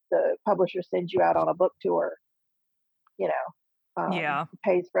the publisher sends you out on a book tour, you know, Yeah.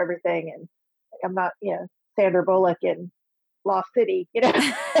 pays for everything. And I'm not, Sandra Bullock in Lost City, they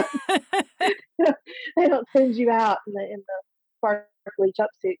don't send you out in the sparkly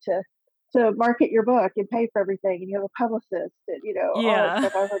jumpsuit to market your book and pay for everything, and you have a publicist, and all that Yeah.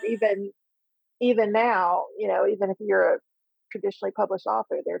 stuff. I've heard even now, even if you're a traditionally published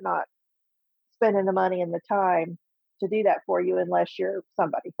author, they're not spending the money and the time to do that for you unless you're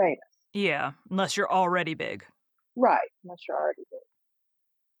somebody famous, Yeah. Unless you're already big. right? Unless you're already good.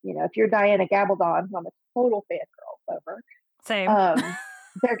 If you're Diana Gabaldon, who I'm a total fangirl over, Same. um,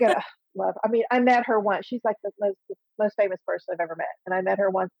 they're gonna love. I mean, I met her once. She's like the most famous person I've ever met, and I met her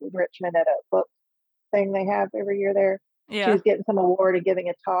once in Richmond at a book thing they have every year there. She Yeah. was getting some award and giving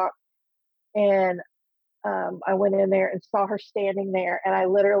a talk, and I went in there and saw her standing there, and I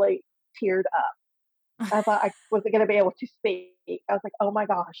literally teared up. I thought I wasn't going to be able to speak. I was like, "Oh my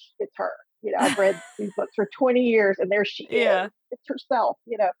gosh, it's her!" I've read these books for 20 years, and there she is. Yeah. It's herself.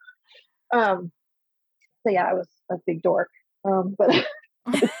 Um, so yeah, I was a big dork, but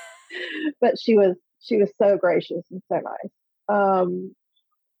but she was so gracious and so nice.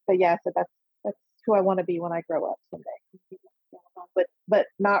 But yeah, so that's who I want to be when I grow up someday. But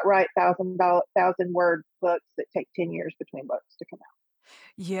not write thousand word books that take 10 years between books to come out.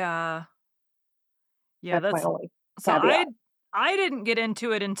 Yeah. Yeah, That's my that's only so caveat. I didn't get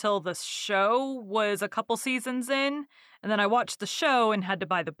into it until the show was a couple seasons in, and then I watched the show and had to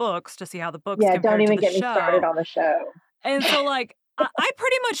buy the books to see how the books Yeah, don't compared to even the get me started show. on the show. And so, like, I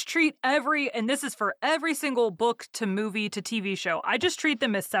pretty much treat and this is for every single book to movie to TV show, I just treat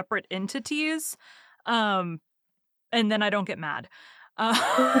them as separate entities, um, and then I don't get mad.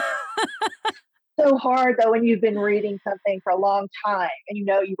 Uh, So hard though when you've been reading something for a long time and you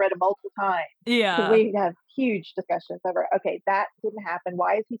read it multiple times because yeah, we have huge discussions over, okay, that didn't happen.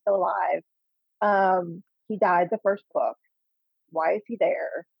 Why is he still alive? He died the first book. Why is he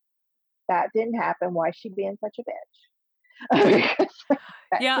there? That didn't happen. Why is she being such a bitch?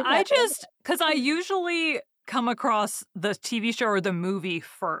 That yeah, didn't happen. because come across the TV show or the movie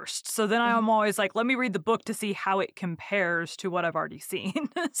first. So then I'm always like, let me read the book to see how it compares to what I've already seen.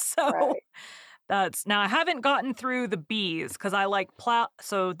 So now I haven't gotten through the bees because I like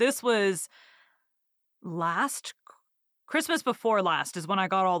So this was last Christmas before last is when I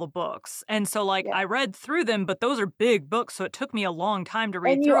got all the books. And so I read through them, but those are big books. So it took me a long time to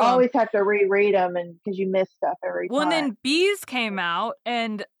read and through them. And you always have to reread them because you miss stuff every time. Well, and then bees came out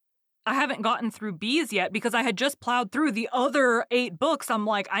and I haven't gotten through bees yet because I had just plowed through the other 8 books. I'm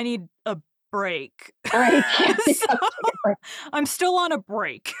like, I need a break. Right. So I'm still on a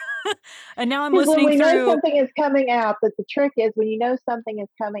break. And now I'm when listening we through. know something is coming out, but the trick is when you know something is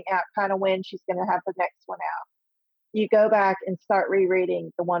coming out, kind of when she's going to have the next one out, you go back and start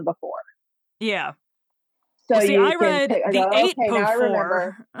rereading the one before. Yeah. So well, see, I read the 8 before. Now I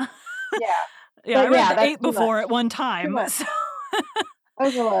remember. I read the 8 before at one time. So.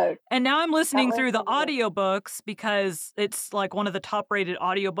 Overload. And now I'm listening through the audiobooks because it's like one of the top-rated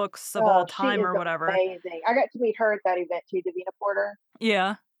audiobooks of all time or whatever. Amazing. I got to meet her at that event too, Davina Porter.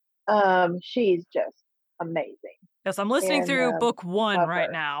 Yeah. She's just amazing. Yes, I'm listening through book 1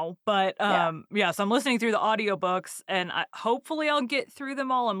 right now, but yes, I'm listening through the audiobooks and hopefully I'll get through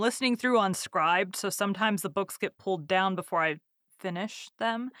them all. I'm listening through on Scribd, so sometimes the books get pulled down before I finish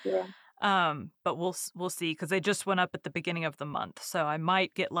them. Yeah. But we'll see because they just went up at the beginning of the month, so I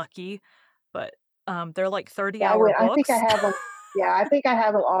might get lucky. But they're like 30-hour books. I think I have them. I think I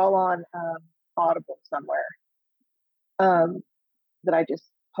have them all on Audible somewhere. That I just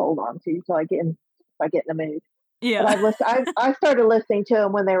hold on to until I get in the mood. Yeah. But I started listening to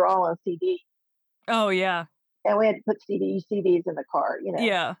them when they were all on CD. Oh yeah. And we had to put CDs in the car.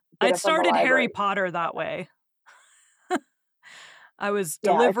 Yeah. I started Harry Potter that way. I was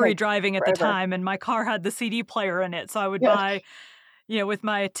delivery driving at the time, and my car had the CD player in it, so I would buy, with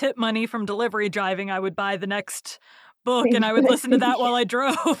my tip money from delivery driving, I would buy the next book, and I would listen to that while I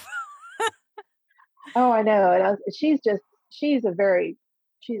drove. Oh, I know. And she's a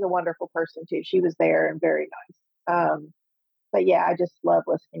wonderful person too. She was there and very nice. But yeah, I just love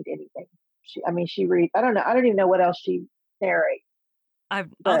listening to anything. She reads. I don't know. I don't even know what else she narrates.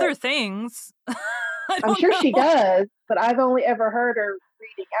 Other things. I'm sure she does, but I've only ever heard her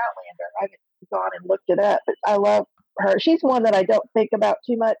reading Outlander. I haven't gone and looked it up, but I love her. She's one that I don't think about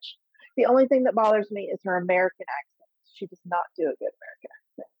too much. The only thing that bothers me is her American accent. She does not do a good American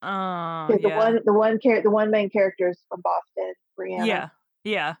accent. The one main character is from Boston. Brianna.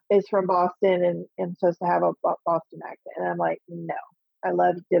 Yeah. Is from Boston and supposed to have a Boston accent, and I'm like, no. I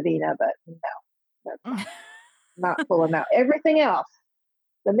love Davina, but no, that's not pulling out everything else.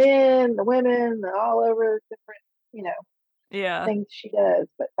 The men, the women, all over different, things she does.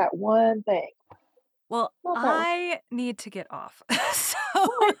 But that one thing. Well, I need to get off. So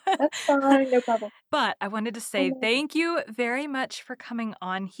that's fine, no problem. But I wanted to say thank you very much for coming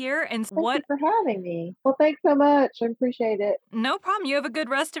on here. And thank you for having me. Well, thanks so much. I appreciate it. No problem. You have a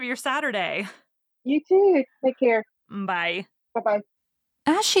good rest of your Saturday. You too. Take care. Bye. Bye-bye.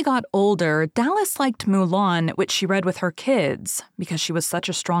 As she got older, Dallas liked Mulan, which she read with her kids, because she was such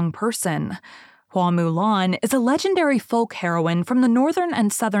a strong person. Hua Mulan is a legendary folk heroine from the Northern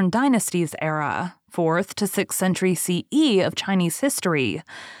and Southern Dynasties era, 4th to 6th century CE of Chinese history.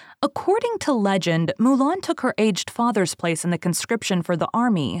 According to legend, Mulan took her aged father's place in the conscription for the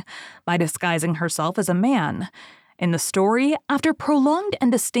army by disguising herself as a man. In the story, after prolonged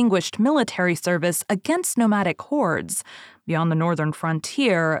and distinguished military service against nomadic hordes beyond the northern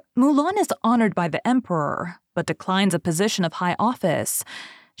frontier, Mulan is honored by the emperor, but declines a position of high office.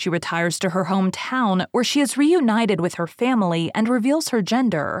 She retires to her hometown, where she is reunited with her family and reveals her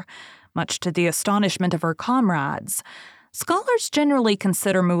gender, much to the astonishment of her comrades. Scholars generally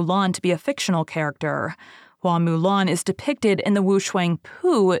consider Mulan to be a fictional character. Hua Mulan is depicted in the Wu Shuang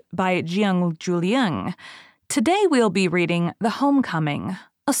Pu by Jiang Juliang. Today we'll be reading The Homecoming,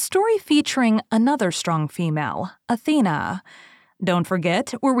 a story featuring another strong female, Athena. Don't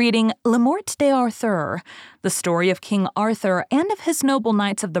forget, we're reading Le Morte d'Arthur, the story of King Arthur and of his noble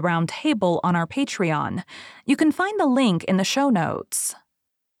knights of the Round Table on our Patreon. You can find the link in the show notes.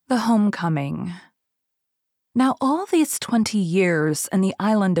 The Homecoming. Now all these 20 years in the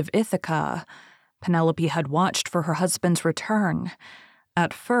island of Ithaca, Penelope had watched for her husband's return,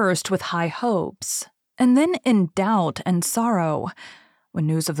 at first with high hopes, and then in doubt and sorrow. When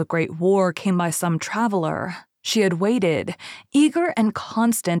news of the great war came by some traveler, she had waited, eager and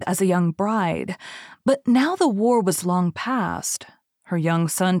constant as a young bride. But now the war was long past. Her young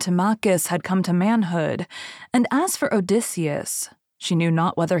son Telemachus had come to manhood, and as for Odysseus, she knew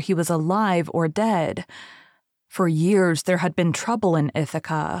not whether he was alive or dead. For years there had been trouble in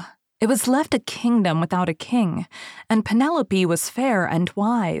Ithaca. It was left a kingdom without a king, and Penelope was fair and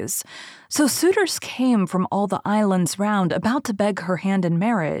wise. So suitors came from all the islands round about to beg her hand in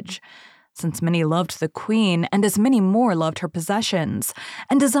marriage, since many loved the queen, and as many more loved her possessions,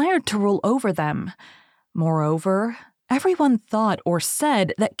 and desired to rule over them. Moreover, everyone thought or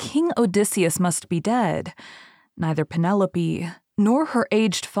said that King Odysseus must be dead. Neither Penelope nor her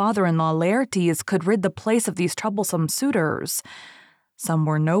aged father-in-law Laertes could rid the place of these troublesome suitors. Some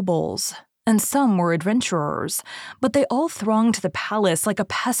were nobles, and some were adventurers, but they all thronged the palace like a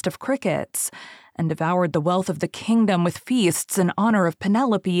pest of crickets, and devoured the wealth of the kingdom with feasts in honor of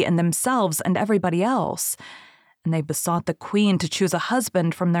Penelope and themselves and everybody else. And they besought the queen to choose a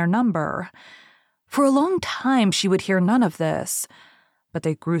husband from their number. For a long time she would hear none of this, but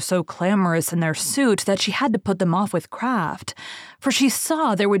they grew so clamorous in their suit that she had to put them off with craft, for she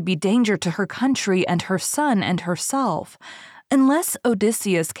saw there would be danger to her country and her son and herself, unless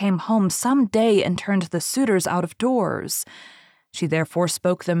Odysseus came home some day and turned the suitors out of doors. She therefore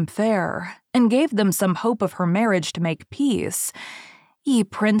spoke them fair, and gave them some hope of her marriage to make peace. "Ye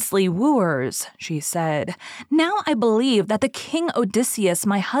princely wooers," she said, "now I believe that the King Odysseus,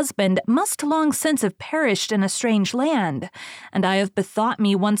 my husband, must long since have perished in a strange land, and I have bethought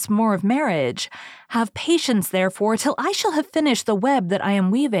me once more of marriage. Have patience, therefore, till I shall have finished the web that I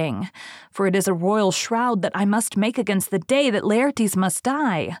am weaving, for it is a royal shroud that I must make against the day that Laertes must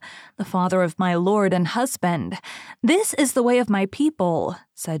die, the father of my lord and husband. This is the way of my people,"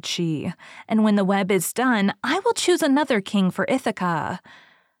 said she, "and when the web is done, I will choose another king for Ithaca."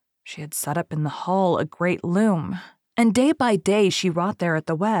 She had set up in the hall a great loom, and day by day she wrought there at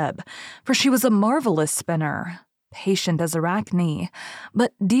the web, for she was a marvelous spinner, patient as Arachne,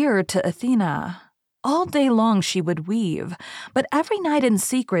 but dear to Athena. All day long she would weave, but every night in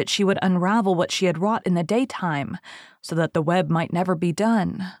secret she would unravel what she had wrought in the daytime, so that the web might never be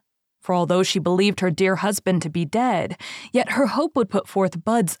done. For although she believed her dear husband to be dead, yet her hope would put forth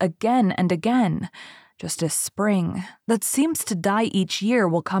buds again and again, just as spring, that seems to die each year,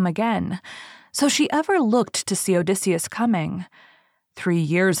 will come again. So she ever looked to see Odysseus coming. 3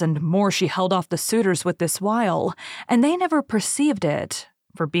 years and more she held off the suitors with this wile, and they never perceived it,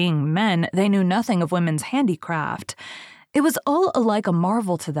 for being men, they knew nothing of women's handicraft. It was all alike a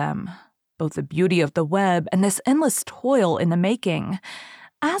marvel to them, both the beauty of the web and this endless toil in the making.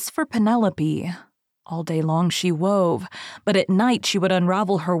 As for Penelope, all day long she wove, but at night she would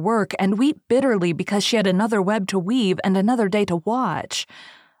unravel her work and weep bitterly because she had another web to weave and another day to watch.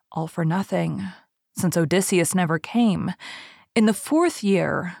 All for nothing, since Odysseus never came. In the 4th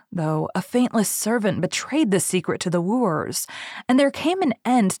year, though, a faithless servant betrayed the secret to the wooers, and there came an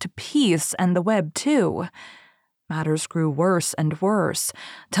end to peace and the web too. Matters grew worse and worse.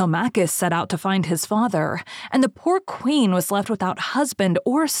 Telemachus set out to find his father, and the poor queen was left without husband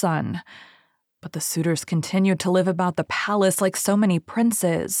or son. But the suitors continued to live about the palace like so many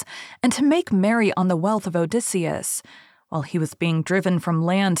princes, and to make merry on the wealth of Odysseus, while he was being driven from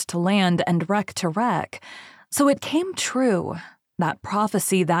land to land and wreck to wreck. So it came true, that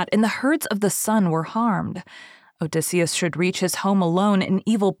prophecy that in the herds of the sun were harmed, Odysseus should reach his home alone in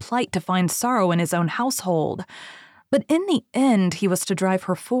evil plight to find sorrow in his own household. But in the end he was to drive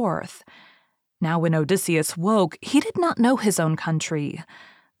her forth. Now when Odysseus woke, he did not know his own country.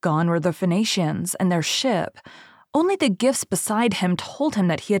 Gone were the Phoenicians and their ship. Only the gifts beside him told him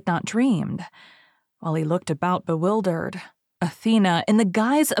that he had not dreamed. While he looked about bewildered, Athena, in the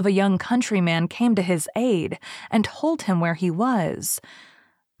guise of a young countryman, came to his aid and told him where he was.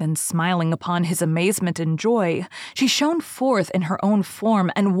 Then, smiling upon his amazement and joy, she shone forth in her own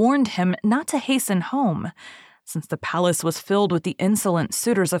form and warned him not to hasten home, since the palace was filled with the insolent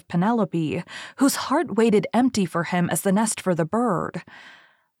suitors of Penelope, whose heart waited empty for him as the nest for the bird.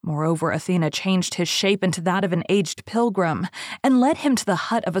 Moreover, Athena changed his shape into that of an aged pilgrim, and led him to the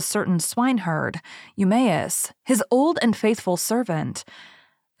hut of a certain swineherd, Eumaeus, his old and faithful servant.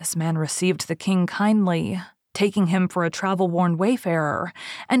 This man received the king kindly, taking him for a travel-worn wayfarer,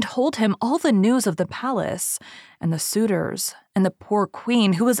 and told him all the news of the palace, and the suitors, and the poor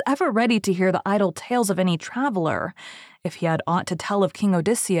queen, who was ever ready to hear the idle tales of any traveler, if he had aught to tell of King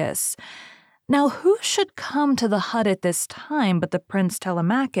Odysseus. Now who should come to the hut at this time but the prince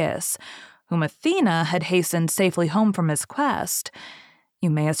Telemachus, whom Athena had hastened safely home from his quest.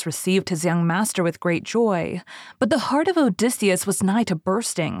 Eumaeus received his young master with great joy, but the heart of Odysseus was nigh to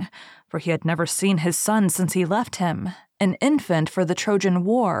bursting, for he had never seen his son since he left him, an infant for the Trojan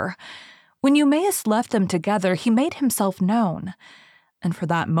War. When Eumaeus left them together, he made himself known, and for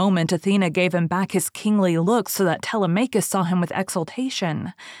that moment Athena gave him back his kingly look so that Telemachus saw him with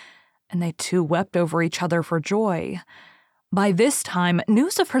exultation, and they two wept over each other for joy. By this time,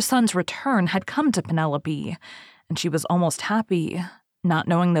 news of her son's return had come to Penelope, and she was almost happy, not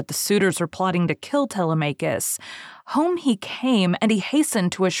knowing that the suitors were plotting to kill Telemachus. Home he came, and he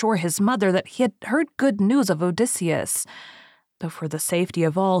hastened to assure his mother that he had heard good news of Odysseus, though for the safety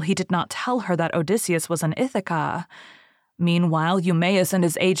of all he did not tell her that Odysseus was in Ithaca. Meanwhile, Eumaeus and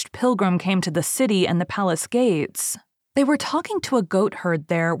his aged pilgrim came to the city and the palace gates. They were talking to a goat herd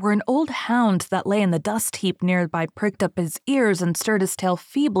there, where an old hound that lay in the dust heap nearby pricked up his ears and stirred his tail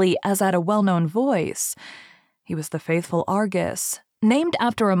feebly as at a well-known voice. He was the faithful Argus, named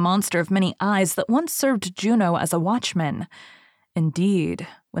after a monster of many eyes that once served Juno as a watchman. Indeed,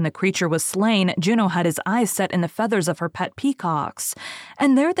 when the creature was slain, Juno had his eyes set in the feathers of her pet peacocks,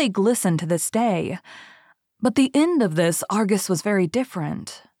 and there they glisten to this day. But the end of this Argus was very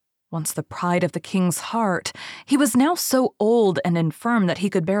different. Once the pride of the king's heart, he was now so old and infirm that he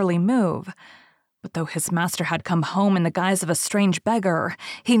could barely move. But though his master had come home in the guise of a strange beggar,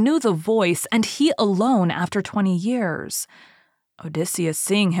 he knew the voice, and he alone after 20 years. Odysseus,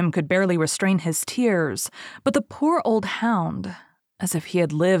 seeing him, could barely restrain his tears, but the poor old hound, as if he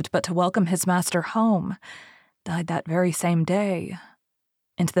had lived but to welcome his master home, died that very same day.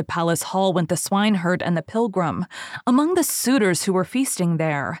 Into the palace hall went the swineherd and the pilgrim, among the suitors who were feasting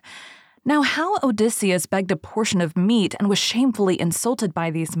there. Now how Odysseus begged a portion of meat and was shamefully insulted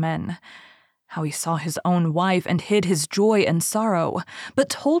by these men. How he saw his own wife and hid his joy and sorrow, but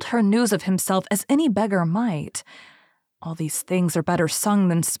told her news of himself as any beggar might. All these things are better sung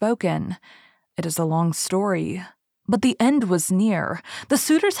than spoken. It is a long story. But the end was near. The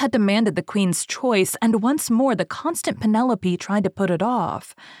suitors had demanded the queen's choice, and once more the constant Penelope tried to put it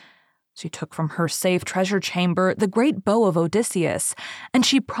off. She took from her safe treasure chamber the great bow of Odysseus, and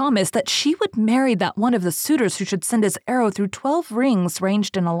she promised that she would marry that one of the suitors who should send his arrow through 12 rings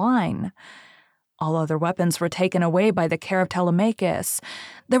ranged in a line. All other weapons were taken away by the care of Telemachus.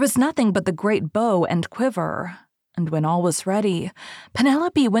 There was nothing but the great bow and quiver. And when all was ready,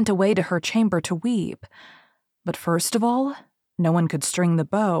 Penelope went away to her chamber to weep. But first of all, no one could string the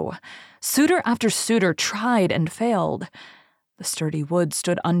bow. Suitor after suitor tried and failed. The sturdy wood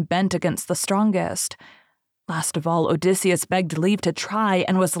stood unbent against the strongest. Last of all, Odysseus begged leave to try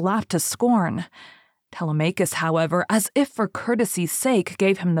and was laughed to scorn. Telemachus, however, as if for courtesy's sake,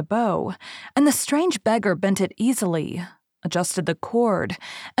 gave him the bow, and the strange beggar bent it easily, adjusted the cord,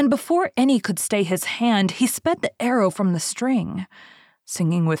 and before any could stay his hand, he sped the arrow from the string.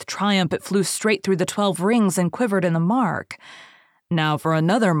 Singing with triumph, it flew straight through the 12 rings and quivered in the mark. "Now for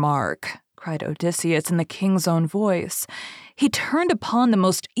another mark," cried Odysseus in the king's own voice. He turned upon the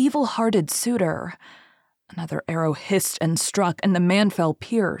most evil-hearted suitor. Another arrow hissed and struck, and the man fell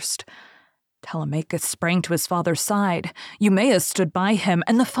pierced. Telemachus sprang to his father's side. Eumaeus stood by him,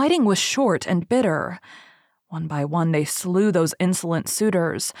 and the fighting was short and bitter. One by one they slew those insolent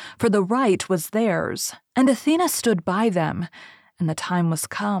suitors, for the right was theirs, and Athena stood by them, and the time was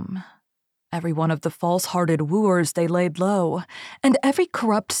come. Every one of the false-hearted wooers they laid low, and every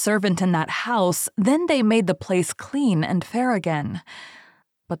corrupt servant in that house, then they made the place clean and fair again.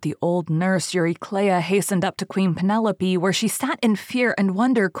 But the old nurse Eurycleia hastened up to Queen Penelope, where she sat in fear and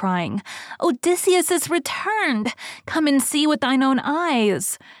wonder, crying, "Odysseus is returned! Come and see with thine own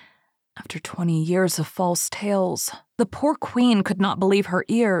eyes!" After 20 years of false tales, the poor queen could not believe her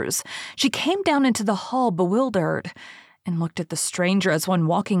ears. She came down into the hall bewildered, and looked at the stranger as one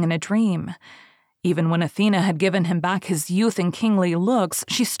walking in a dream. Even when Athena had given him back his youth and kingly looks,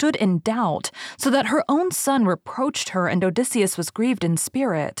 she stood in doubt, so that her own son reproached her and Odysseus was grieved in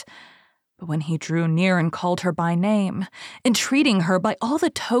spirit. But when he drew near and called her by name, entreating her by all the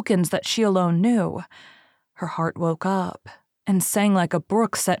tokens that she alone knew, her heart woke up and sang like a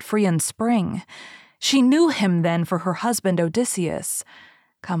brook set free in spring. She knew him then for her husband Odysseus,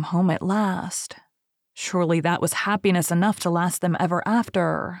 come home at last. Surely that was happiness enough to last them ever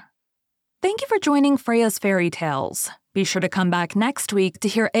after. Thank you for joining Freya's Fairy Tales. Be sure to come back next week to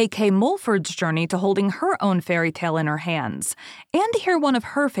hear A.K. Mulford's journey to holding her own fairy tale in her hands, and to hear one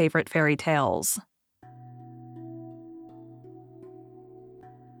of her favorite fairy tales.